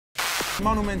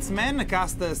Monuments Men,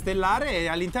 cast stellare, e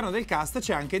all'interno del cast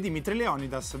c'è anche Dimitri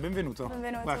Leonidas. Benvenuto.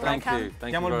 Benvenuto.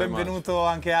 Diamo il benvenuto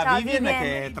anche a Vivian,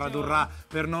 che tradurrà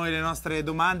per noi le nostre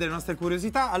domande, le nostre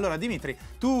curiosità. Allora Dimitri,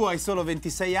 tu hai solo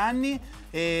 26 anni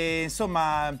e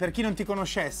insomma, per chi non ti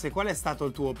conoscesse, qual è stato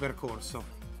il tuo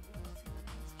percorso?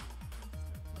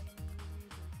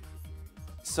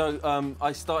 So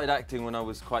I started acting when I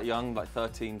was quite young, like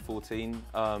 13, 14,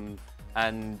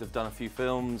 and I've done a few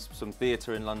films, some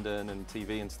theatre in London and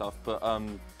TV and stuff. But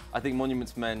I think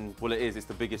Monuments Men, well, it's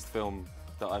the biggest film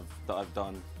that I've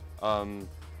done.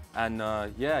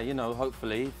 Yeah, you know,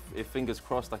 hopefully, if fingers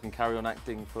crossed, I can carry on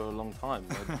acting for a long time.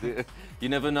 You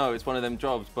never know. It's one of them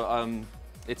jobs, but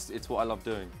it's what I love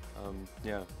doing.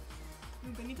 Yeah.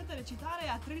 Dunque, ho iniziato a recitare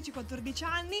a 13-14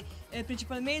 anni,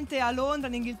 principalmente a Londra,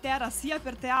 in Inghilterra, sia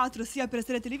per teatro sia per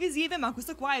serie televisive, ma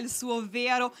questo qua è il suo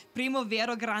primo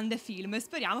vero grande film e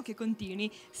speriamo che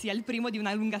continui, sia il primo di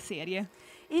una lunga serie.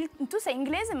 Tu sei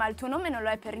inglese, ma il tuo nome non lo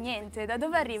è per niente. Da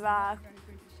dove arriva?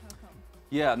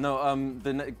 Yeah, no,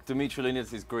 Dimitri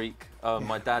Leonidas is Greek.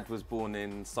 My dad was born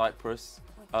in Cyprus,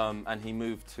 and he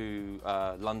moved to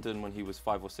London when he was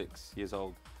 5 or 6 years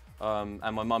old.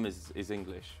 And my mum is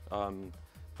English,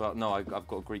 but no, I've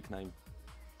got a Greek name.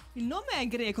 Il nome è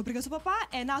greco perché suo papà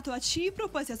è nato a Cipro,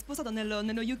 poi si è spostato nello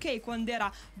UK quando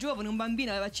era giovane, un bambino,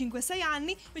 aveva 5-6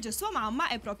 anni, invece sua mamma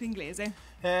è proprio inglese.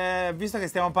 Visto che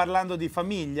stiamo parlando di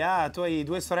famiglia, tu hai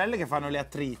due sorelle che fanno le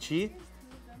attrici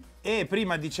e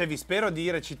prima dicevi spero di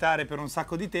recitare per un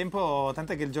sacco di tempo,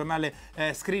 tant'è che il giornale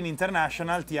Screen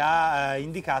International ti ha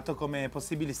indicato come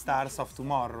possibili stars of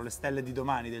tomorrow, le stelle di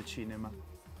domani del cinema.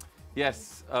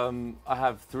 Yes, I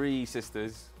have 3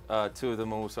 sisters. 2 of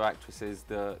them are also actresses.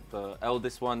 The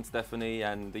eldest one, Stephanie,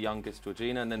 and the youngest,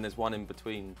 Georgina, and then there's one in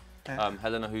between,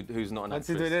 Helena, who's not an actress.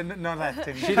 What's he doing? Not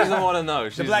acting. She doesn't want to know.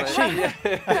 She's the black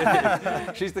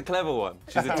sheep. She's the clever one.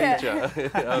 She's a teacher.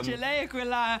 Dice, lei è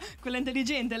quella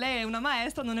intelligente, lei è una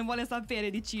maestra, non ne vuole sapere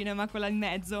di cinema, quella in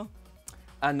mezzo.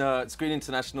 And Screen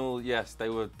International, yes, they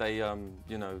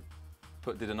you know,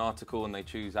 did an article and they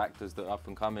choose actors that are up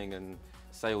and coming and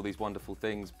say all these wonderful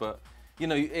things, but you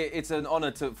know, it's an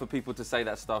honor for people to say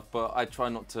that stuff, but I try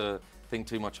not to think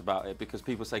too much about it because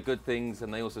people say good things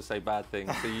and they also say bad things,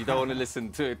 so you don't want to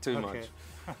listen to it too much.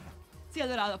 Sì,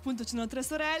 allora appunto ci sono 3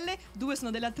 sorelle, 2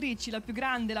 sono delle attrici, la più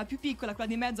grande, la più piccola, quella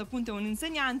di mezzo appunto è un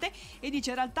insegnante, e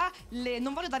dice in realtà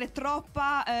non voglio dare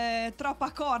troppa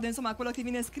corda insomma a quello che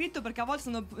viene scritto, perché a volte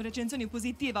sono recensioni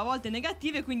positive, a volte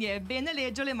negative, quindi è bene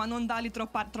leggerle ma non dargli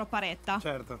troppa retta.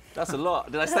 Certo. That's a lot.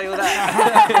 Did I say all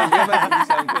that? You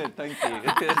sound good, thank you.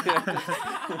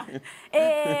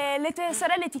 E le tue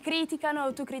sorelle ti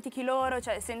criticano, tu critichi loro,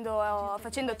 cioè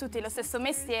facendo tutti lo stesso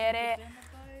mestiere?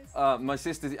 My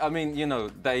sisters, I mean, you know,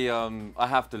 they, I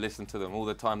have to listen to them all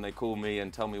the time. They call me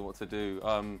and tell me what to do.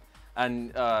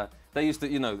 They used to,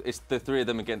 you know, it's the 3 of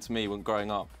them against me when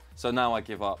growing up. So now I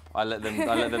give up. I let them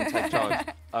take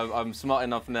charge. I'm smart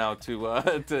enough now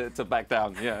to back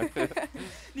down. Yeah.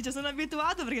 Dice, sono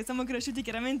abituato perché siamo cresciuti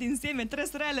chiaramente insieme, 3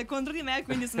 sorelle contro di me,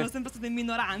 quindi sono sempre stato in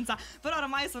minoranza. Però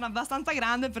ormai sono abbastanza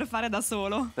grande per fare da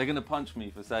solo. They're gonna punch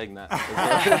me for saying that.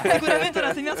 Sicuramente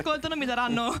ora se mi ascoltano mi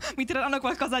tireranno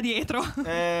qualcosa dietro.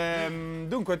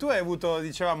 Dunque tu hai avuto,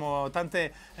 dicevamo,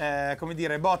 tante come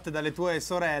dire, botte dalle tue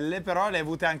sorelle, però le hai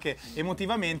avute anche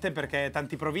emotivamente perché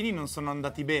tanti provini non sono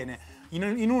andati bene.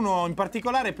 In uno in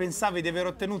particolare pensavi di aver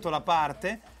ottenuto la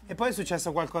parte e poi è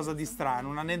successo qualcosa di strano,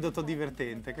 un aneddoto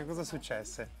divertente. Che cosa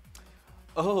successe?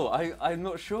 Oh, I'm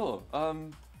not sure.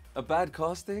 A bad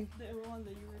casting? The one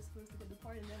that you were supposed to get the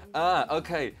part in. Ah,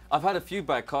 okay. I've had a few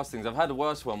bad castings. I've had a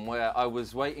worse one where I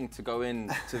was waiting to go in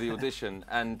to the audition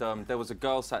and there was a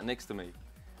girl sat next to me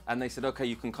and they said, okay,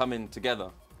 you can come in together.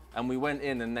 And we went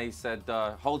in and they said,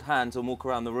 hold hands and walk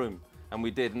around the room. And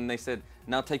we did, and they said,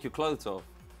 now take your clothes off.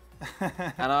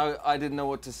 And I didn't know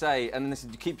what to say, and then they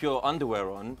said, keep your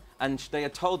underwear on, and they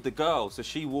had told the girl, so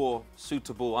she wore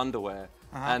suitable underwear,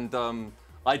 and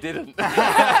I didn't.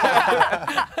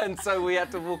 And so we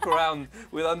had to walk around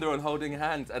with underwear and holding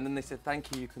hands, and then they said, thank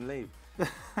you, you can leave.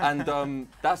 And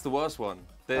that's the worst one.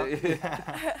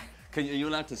 Are you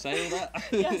allowed to say all that?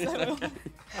 Yes,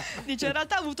 dice, in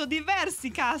realtà ha avuto diversi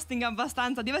casting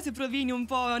diversi provini un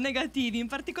po' negativi, in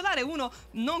particolare uno,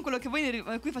 non quello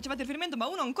a cui facevate riferimento, ma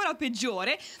uno ancora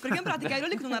peggiore, perché in pratica ero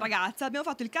lì con una ragazza, abbiamo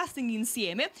fatto il casting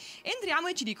insieme, entriamo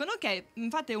e ci dicono, ok,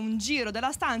 fate un giro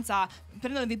della stanza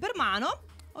prendendovi per mano.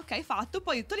 Ok, fatto,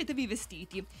 poi toglietevi i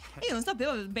vestiti. E io non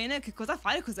sapevo bene che cosa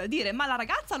fare, cosa dire, ma la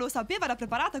ragazza lo sapeva, era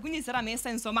preparata, quindi si era messa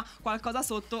insomma qualcosa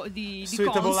sotto di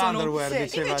consono. Underwear,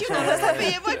 diceva, invece non lo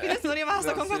sapevo e quindi sono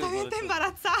rimasta completamente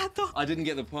imbarazzato. I didn't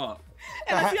get the part.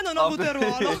 E alla fine non ho avuto il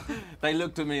ruolo. They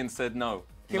looked at me and said no.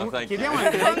 No, thank you. Chiediamo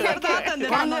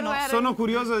Underwear. sono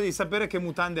curioso di sapere che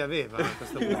mutande aveva a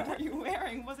questo punto. What are you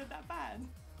wearing? Was it that bad?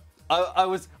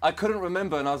 I couldn't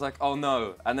remember, and I was like, oh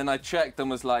no. And then I checked and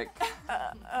was like,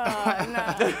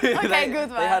 No. Okay, good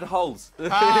one. they had holes.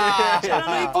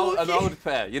 An old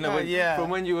pair, you know, from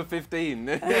when you were 15.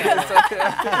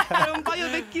 Era un paio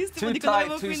vecchissimo Too di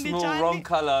quando avevo tight, too 15 small, anni. wrong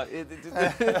color.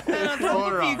 Erano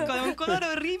troppo piccoli, un colore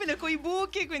orribile coi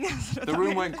buchi, quindi The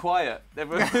room went quiet.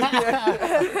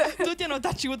 tutti hanno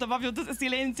taciuto, proprio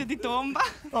silenzio di tomba.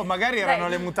 Oh, magari erano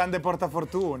le mutande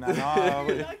portafortuna, no?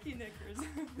 Lucky knickers.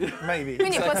 Maybe.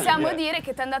 Quindi possiamo dire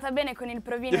che ti è andata bene con il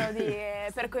provino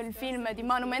per quel film di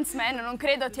Monuments Men, non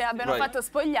credo ti abbiano fatto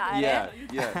spogliare.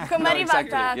 Yeah. Come è arrivata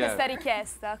exactly, questa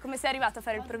richiesta? Come sei arrivato a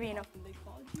fare il provino?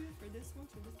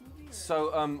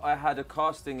 So I had a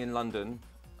casting in London.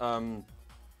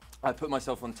 I put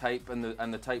myself on tape,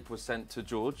 and the tape was sent to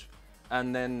George.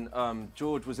 And then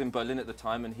George was in Berlin at the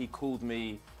time, and he called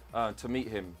me to meet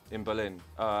him in Berlin.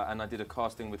 And I did a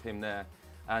casting with him there.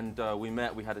 And we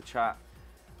met, we had a chat.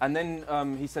 And then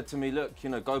he said to me, look, you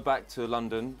know, go back to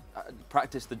London,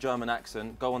 practice the German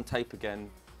accent, go on tape again,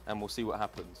 and we'll see what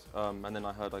happens. And then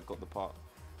I heard I got the part.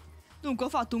 Dunque ho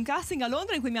fatto un casting a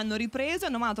Londra in cui mi hanno ripreso e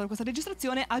hanno mandato questa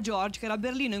registrazione a George, che era a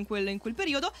Berlino in quel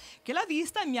periodo, che l'ha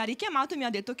vista, mi ha richiamato e mi ha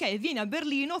detto ok, vieni a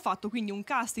Berlino. Ho fatto quindi un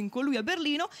casting con lui a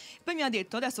Berlino, poi mi ha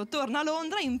detto adesso torna a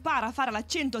Londra, impara a fare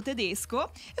l'accento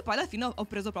tedesco, e poi alla fine ho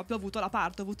avuto la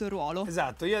parte, ho avuto il ruolo.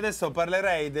 Esatto, io adesso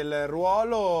parlerei del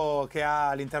ruolo che ha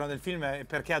all'interno del film e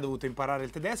perché ha dovuto imparare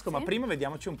il tedesco, ma prima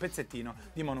vediamoci un pezzettino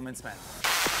di Monuments Men.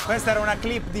 Questa era una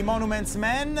clip di Monuments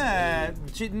Men,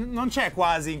 non c'è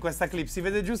quasi in questa clip, si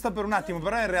vede giusto per un attimo,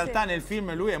 però in realtà nel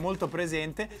film lui è molto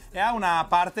presente e ha una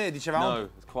parte, dicevamo... No,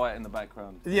 it's quiet in the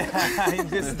background. Yeah,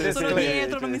 Sono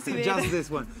dietro, non mi si vede. Just this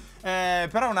one.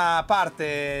 Però una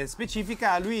parte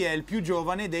specifica, lui è il più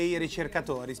giovane dei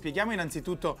ricercatori. Spieghiamo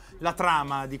innanzitutto la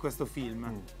trama di questo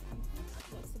film.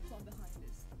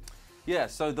 Yeah,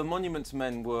 so the Monuments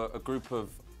Men were a group of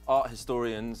art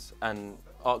historians and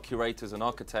art curators and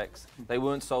architects. They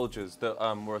weren't soldiers that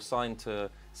were assigned to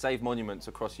save monuments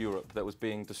across Europe that was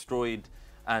being destroyed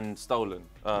and stolen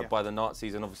by the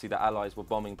Nazis, and obviously the Allies were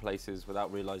bombing places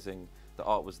without realizing the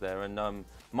art was there. And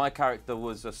my character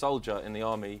was a soldier in the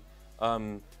army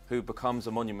who becomes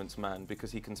a Monuments Man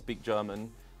because he can speak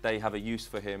German. They have a use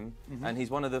for him, and he's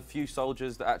one of the few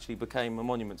soldiers that actually became a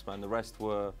Monuments Man. The rest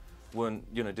weren't,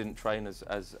 you know, didn't train as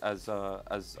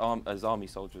army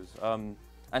soldiers.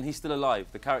 And he's still alive.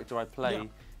 The character I play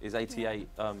is 88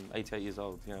 years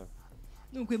old. You know.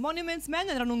 Dunque, i Monuments Men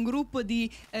erano un gruppo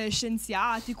di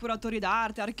scienziati, curatori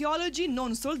d'arte, archeologi,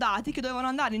 non soldati, che dovevano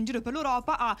andare in giro per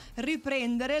l'Europa a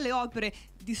riprendere le opere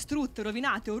distrutte,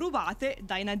 rovinate o rubate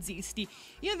dai nazisti.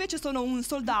 Io invece sono un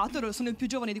soldato, sono il più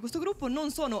giovane di questo gruppo,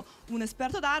 non sono un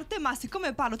esperto d'arte, ma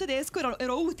siccome parlo tedesco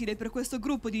ero utile per questo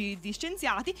gruppo di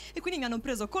scienziati, e quindi mi hanno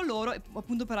preso con loro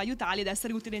appunto per aiutarli ad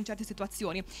essere utili in certe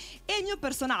situazioni. E il mio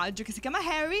personaggio, che si chiama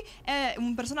Harry, è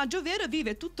un personaggio vero e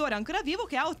vive tuttora, ancora vivo,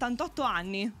 che ha 88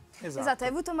 anni. Esatto, hai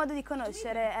avuto modo di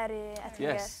conoscere Harry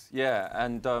Ettlinger? Yes, yeah,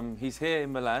 and he's here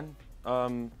in Milan,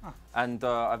 and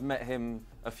I've met him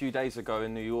a few days ago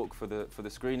in New York for the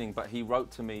screening. But he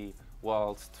wrote to me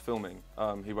whilst filming.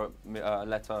 He wrote me a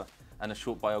letter and a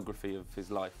short biography of his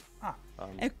life.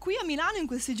 È qui a Milano in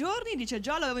questi giorni, dice,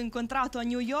 già l'avevo incontrato a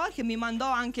New York e mi mandò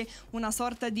anche una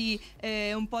sorta di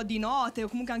un po' di note, o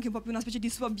comunque anche un po' più una specie di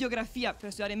sua biografia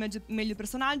per studiare meglio il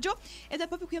personaggio, ed è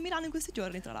proprio qui a Milano in questi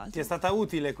giorni, tra l'altro. Ti è stata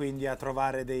utile quindi a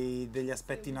trovare degli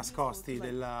aspetti nascosti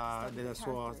della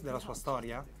sua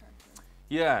storia?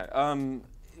 Yeah,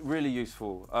 really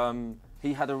useful.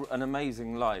 He had an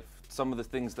amazing life. Some of the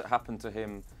things that happened to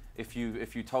him, if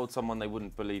you told someone, they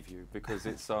wouldn't believe you, because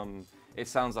it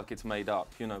sounds like it's made up,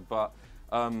 you know. But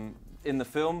in the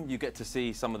film, you get to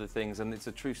see some of the things, and it's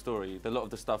a true story. A lot of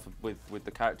the stuff with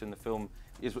the character in the film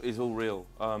is all real.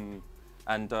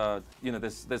 And you know,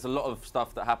 there's a lot of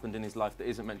stuff that happened in his life that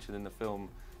isn't mentioned in the film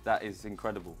that is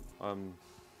incredible.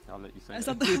 È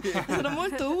stato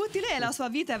molto utile, e la sua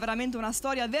vita è veramente una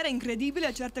storia vera,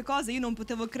 incredibile. Certe cose io non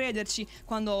potevo crederci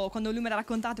quando lui me le ha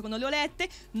raccontate, quando le ho lette.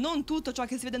 Non tutto ciò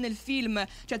che si vede nel film,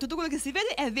 cioè tutto quello che si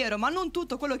vede è vero, ma non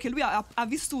tutto quello che lui ha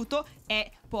vissuto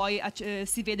poi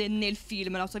si vede nel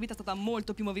film. La sua vita è stata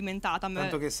molto più movimentata.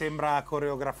 Tanto che sembra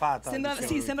coreografata.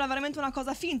 Sembra veramente una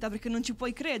cosa finta, perché non ci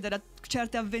puoi credere a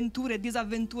certe avventure e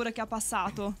disavventure che ha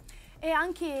passato. E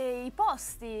anche i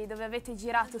posti dove avete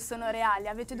girato sono reali,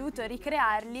 avete dovuto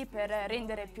ricrearli per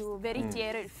rendere più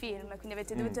veritiero il film, quindi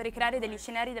avete dovuto ricreare degli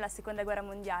scenari della Seconda Guerra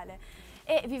Mondiale.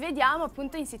 e vi vediamo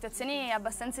appunto in situazioni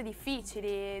abbastanza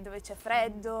difficili, dove c'è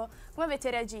freddo. Come avete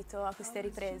reagito a queste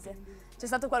riprese? C'è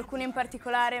stato qualcuno in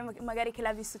particolare magari che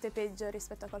l'ha vissute peggio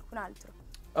rispetto a qualcun altro?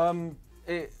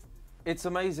 It's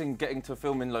amazing getting to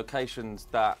film in locations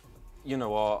that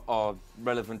are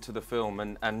relevant to the film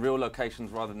and real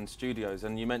locations rather than studios.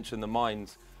 And you mentioned the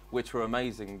mines, which were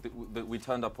amazing. That we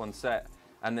turned up on set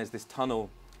and there's this tunnel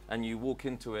and you walk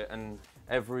into it and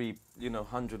every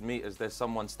 100 meters there's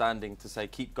someone standing to say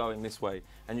keep going this way,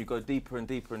 and you go deeper and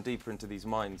deeper and deeper into these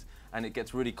mines and it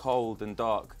gets really cold and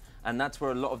dark, and that's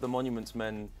where a lot of the Monuments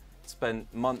Men spent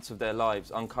months of their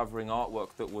lives uncovering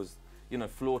artwork that was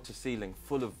floor to ceiling,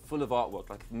 full of artwork,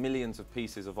 like millions of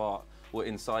pieces of art were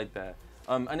inside there.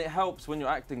 And it helps when you're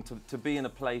acting to be in a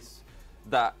place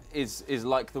that is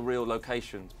like the real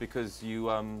locations, because you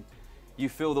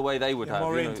feel the way they would have.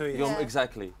 More into it.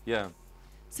 Exactly, yeah.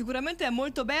 Sicuramente è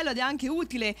molto bello ed è anche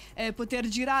utile poter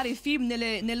girare i film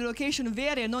nelle location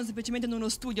vere e non semplicemente in uno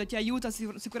studio, ti aiuta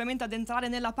sicuramente ad entrare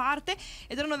nella parte,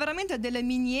 ed erano veramente delle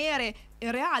miniere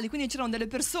reali, quindi c'erano delle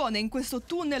persone in questo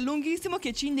tunnel lunghissimo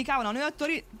che ci indicavano a noi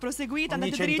attori proseguite,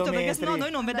 andate dritto, perché sennò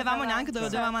noi non vedevamo neanche dove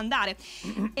dovevamo andare.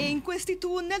 E in questi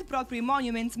tunnel proprio i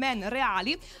Monuments Men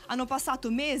reali hanno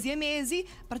passato mesi e mesi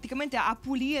praticamente a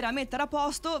pulire, a mettere a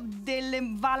posto delle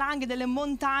valanghe, delle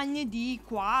montagne di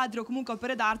quadri o comunque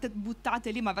opere d'arte buttate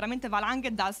lì, ma veramente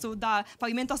valanghe da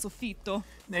pavimento a soffitto.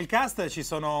 Nel cast ci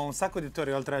sono un sacco di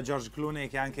attori, oltre a George Clooney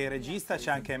che è anche il regista,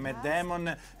 c'è anche Matt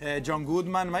Damon, John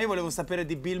Goodman, ma io volevo sapere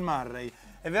di Bill Murray.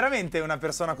 È veramente una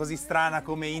persona così strana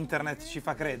come internet ci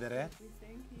fa credere?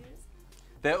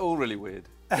 They're all really weird.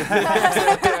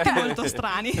 Sono tutti molto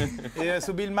strani.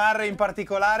 Su Bill Murray in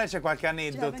particolare c'è qualche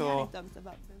aneddoto?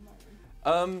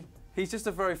 He's just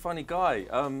a very funny guy.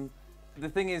 The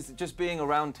thing is, just being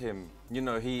around him,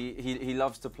 he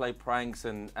loves to play pranks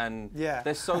and yeah.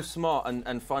 They're so smart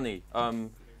and funny.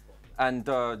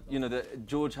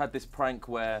 George had this prank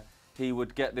where he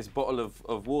would get this bottle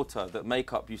of water that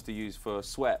makeup used to use for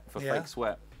sweat, for fake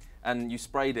sweat, and you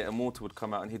sprayed it and water would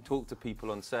come out, and he'd talk to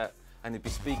people on set and he'd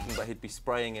be speaking, but he'd be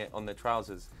spraying it on their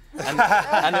trousers. And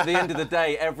at the end of the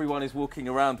day, everyone is walking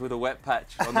around with a wet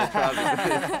patch on their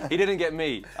trousers. He didn't get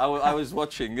me. I was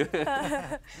watching.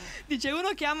 Dice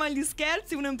uno che ama gli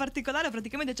scherzi, uno in particolare,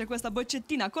 praticamente c'è questa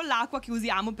boccettina con l'acqua che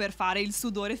usiamo per fare il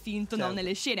sudore finto, no,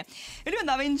 nelle scene. E lui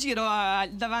andava in giro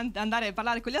andare a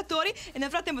parlare con gli attori e nel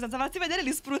frattempo, senza farsi vedere,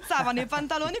 li spruzzava nei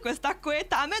pantaloni questa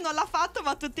acquetta. A me non l'ha fatto,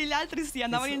 ma tutti gli altri sì,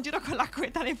 andavano in giro con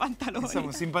l'acquetta nei pantaloni. Insomma,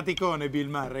 un simpaticone Bill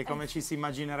Murray, come ci si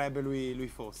immaginerebbe lui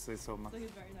fosse, insomma.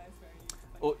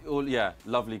 Yeah,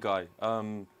 lovely guy.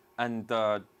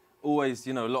 Always,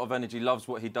 a lot of energy, loves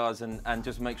what he does, and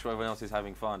just makes sure everyone else is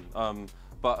having fun.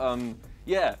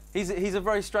 Yeah, he's a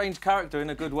very strange character in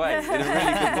a good way, in a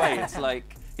really good way. It's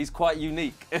like, he's quite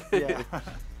unique. Yeah.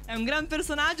 È un gran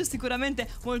personaggio, sicuramente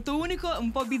molto unico, un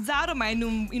po' bizzarro, ma in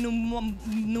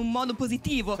un modo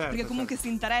positivo, perché comunque si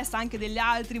interessa anche degli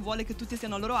altri, vuole che tutti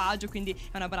siano a loro agio, quindi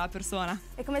è una brava persona.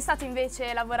 E com'è stato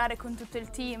invece lavorare con tutto il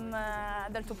team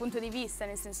dal tuo punto di vista,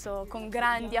 nel senso con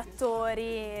grandi attori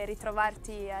e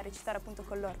ritrovarti a recitare appunto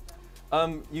con loro?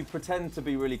 You pretend to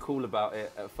be really cool about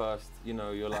it at first,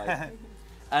 you're like...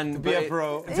 And to be a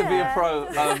pro.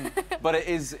 But it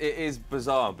is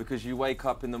bizarre, because you wake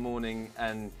up in the morning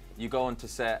and you go onto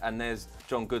set and there's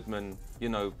John Goodman,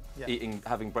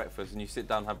 having breakfast, and you sit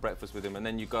down and have breakfast with him, and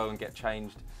then you go and get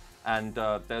changed, and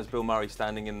there's Bill Murray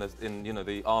standing in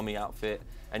the army outfit,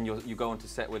 and you go onto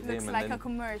set with him. Looks like a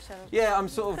commercial. Yeah, I'm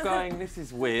sort of going, this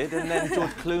is weird, and then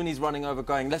George Clooney's running over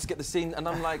going, let's get the scene, and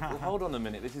I'm like, well, hold on a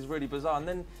minute, this is really bizarre,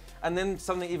 and then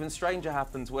something even stranger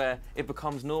happens where it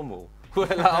becomes normal.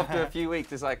 After a few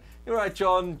weeks, it's like, you're right,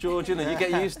 John, George, you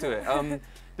get used to it.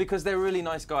 Because they're really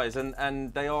nice guys,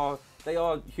 and they are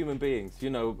human beings,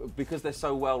 because they're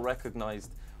so well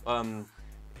recognized.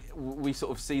 We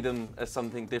sort of see them as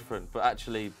something different, but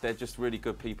actually they're just really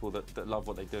good people that love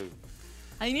what they do.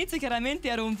 All'inizio chiaramente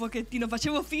ero un pochettino,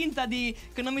 facevo finta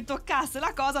che non mi toccasse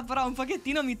la cosa, però un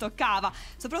pochettino mi toccava,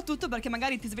 soprattutto perché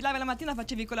magari ti svegliavi la mattina,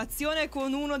 facevi colazione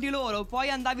con uno di loro,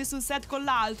 poi andavi sul set con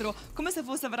l'altro, come se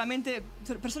fosse veramente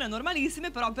persone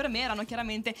normalissime, però per me erano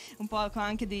chiaramente un po'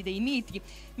 anche dei miti,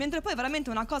 mentre poi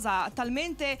veramente una cosa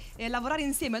talmente lavorare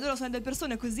insieme, loro sono delle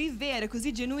persone così vere,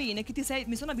 così genuine, che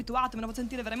mi sono abituato, me la posso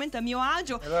sentire veramente a mio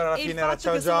agio. E allora alla fine era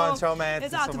ciao John, ciao Matt.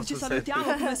 Esatto, ci salutiamo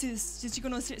come se ci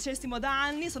conoscessimo da anni.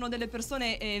 anni, sono delle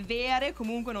persone vere,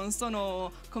 comunque non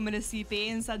sono come le si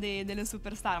pensa delle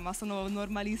superstar, ma sono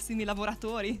normalissimi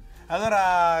lavoratori.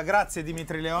 Allora, grazie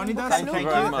Dimitri Leonidas. Thank you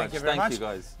very much. Thank you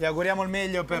guys. Vi auguriamo il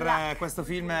meglio per questo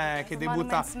film che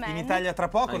debutta in Italia tra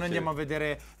poco. Noi andiamo a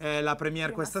vedere la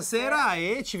premiere questa sera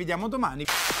e ci vediamo domani.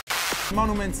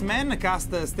 Monuments Men,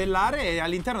 cast stellare, e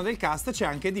all'interno del cast c'è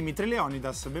anche Dimitri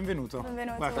Leonidas. Benvenuto.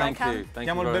 Benvenuto. Guarda,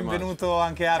 diamo il benvenuto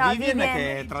anche a Vivian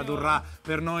che tradurrà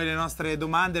per noi le nostre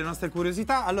domande, le nostre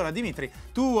curiosità. Allora Dimitri,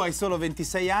 tu hai solo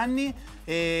 26 anni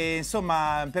e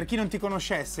insomma, per chi non ti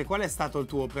conoscesse, qual è stato il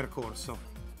tuo percorso?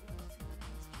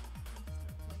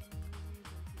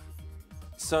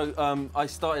 So I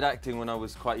started acting when I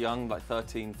was quite young, like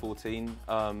 13,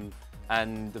 14.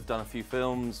 And I've done a few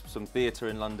films, some theatre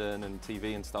in London and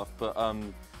TV and stuff, but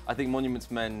I think Monuments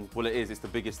Men, well it's the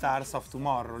biggest... Stars of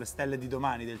Tomorrow, le stelle di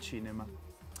domani del cinema.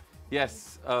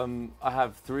 Yes, I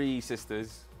have 3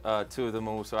 sisters, 2 of them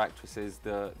are also actresses,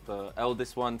 the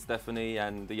eldest one, Stephanie,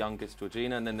 and the youngest,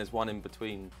 Georgina, and then there's one in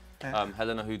between,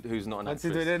 Helena, who's not an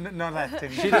actress. Not acting.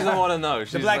 She doesn't want to know.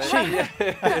 She's the black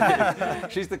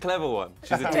sheep. She's the clever one.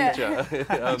 She's a teacher.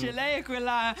 Cioè, lei è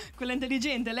quella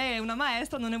intelligente, lei è una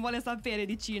maestra, non ne vuole sapere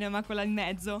di cinema, quella in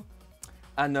mezzo.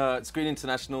 And Screen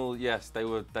International, yes, they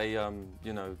you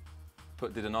know,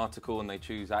 did an article and they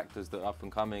choose actors that are up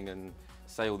and coming and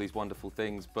say all these wonderful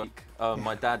things. But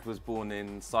my dad was born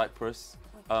in Cyprus,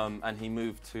 and he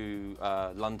moved to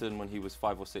London when he was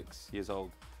 5 or 6 years old.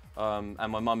 And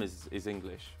my mum is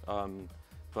English,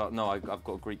 but no, I've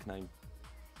got a Greek name.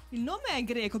 Il nome è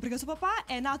greco perché suo papà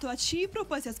è nato a Cipro,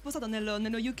 poi si è spostato nello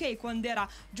UK quando era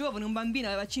giovane, un bambino,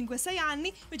 aveva 5-6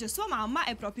 anni, invece sua mamma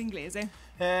è proprio inglese.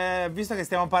 Visto che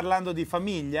stiamo parlando di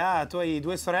famiglia, tu hai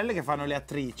 2 sorelle che fanno le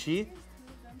attrici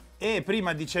e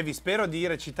prima dicevi spero di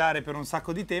recitare per un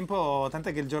sacco di tempo,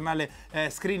 tant'è che il giornale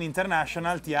Screen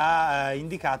International ti ha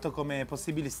indicato come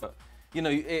possibili... You know,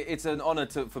 it's an honor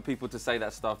for people to say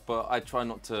that stuff, but I try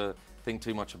not to think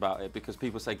too much about it because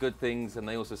people say good things and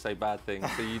they also say bad things,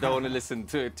 so you don't want to listen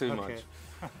to it too much.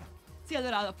 Sì,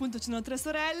 allora appunto ci sono 3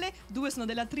 sorelle, 2 sono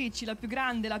delle attrici, la più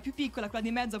grande, la più piccola, quella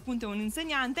di mezzo appunto è un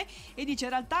insegnante, e dice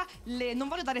in realtà non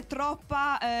voglio dare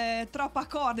troppa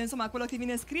corda insomma a quello che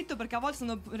viene scritto, perché a volte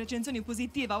sono recensioni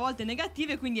positive, a volte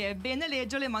negative, quindi è bene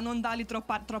leggerle ma non dargli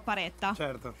troppa retta.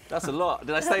 Certo. That's a lot.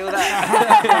 Did I say all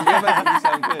that? You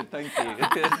sound good, thank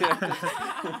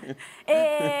you.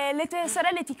 E le tue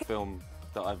sorelle ti... Film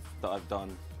that I've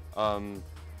done.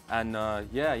 And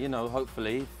yeah, you know,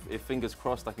 hopefully, if fingers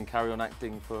crossed, I can carry on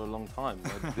acting for a long time.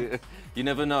 You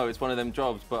never know, it's one of them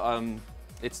jobs, but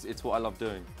it's what I love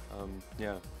doing.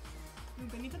 Yeah.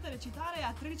 Dunque, ho iniziato a recitare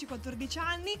a 13-14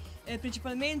 anni,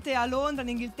 principalmente a Londra, in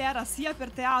Inghilterra, sia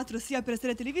per teatro sia per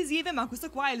serie televisive, ma questo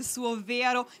qua è il suo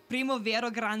primo vero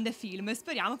grande film e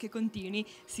speriamo che continui,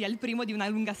 sia il primo di una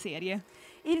lunga serie.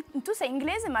 Tu sei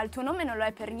inglese ma il tuo nome non lo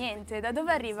è per niente, da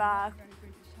dove arriva?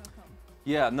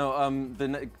 Yeah, no,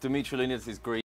 Dimitri Leonidas is Greek.